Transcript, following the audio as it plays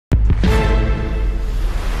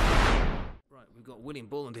William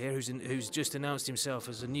Borland here, who's just announced himself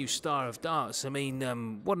as a new star of darts. I mean,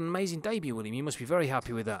 what an amazing debut, William. You must be very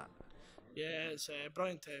happy with that. Yeah, it's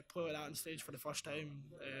brilliant to play like that on stage for the first time.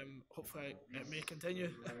 Hopefully it may continue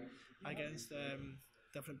against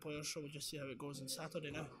different players, so we'll just see how it goes on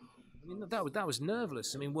Saturday now. I mean, that was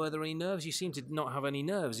nerveless. I mean, were there any nerves? You seem to not have any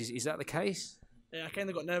nerves. Is that the case? I kind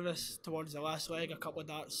of got nervous towards the last leg. A couple of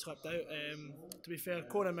darts slipped out. To be fair,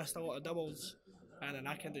 Conan missed a lot of doubles, and then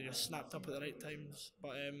I kind of just snapped up at the right times.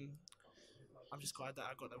 But I'm just glad that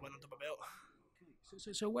I got the win under my belt.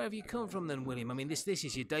 So where have you come from then, William? I mean, this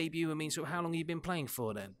is your debut. I mean, so how long have you been playing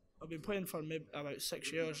for then? I've been playing for maybe about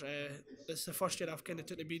 6 years. This is the first year I've kind of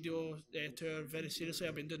took the BDO tour very seriously.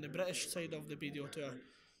 I've been doing the British side of the BDO tour,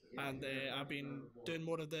 and I've been doing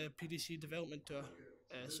more of the PDC development tour.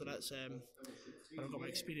 So that's where I've got my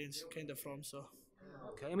experience kind of from. So.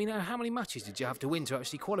 Okay, I mean, how many matches did you have to win to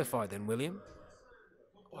actually qualify then, William?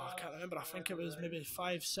 Oh, I can't remember. I think it was maybe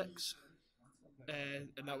 5, 6. And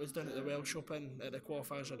that was done at the Welsh Open, at the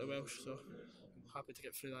qualifiers at the Welsh, so happy to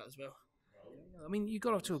get through that as well. I mean, you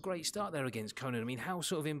got off to a great start there against Conan. I mean, how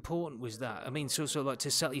sort of important was that? I mean, sort of like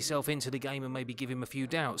to settle yourself into the game and maybe give him a few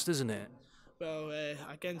doubts, doesn't it? Well,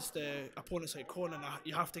 against opponents like Conan,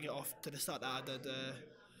 you have to get off to the start that I did.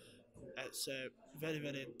 It's very,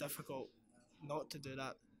 very difficult not to do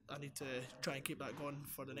that. I need to try and keep that going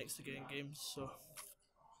for the next again games. So.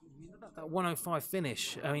 That 105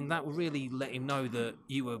 finish, I mean, that really let him know that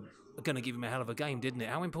you were going to give him a hell of a game, didn't it?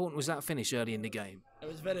 How important was that finish early in the game? It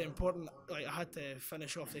was very important. Like, I had to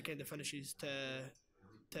finish off the kind of finishes to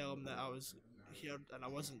tell him that I was here and I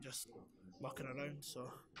wasn't just mucking around,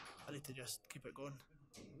 so I need to just keep it going.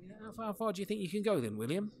 How far do you think you can go then,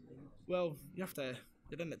 William? Well, you're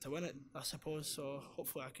in it to win it, I suppose, so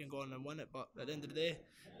hopefully I can go on and win it, but at the end of the day,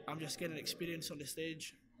 I'm just getting experience on the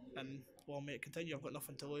stage, and long may it continue. I've got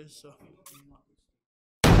nothing to lose, so.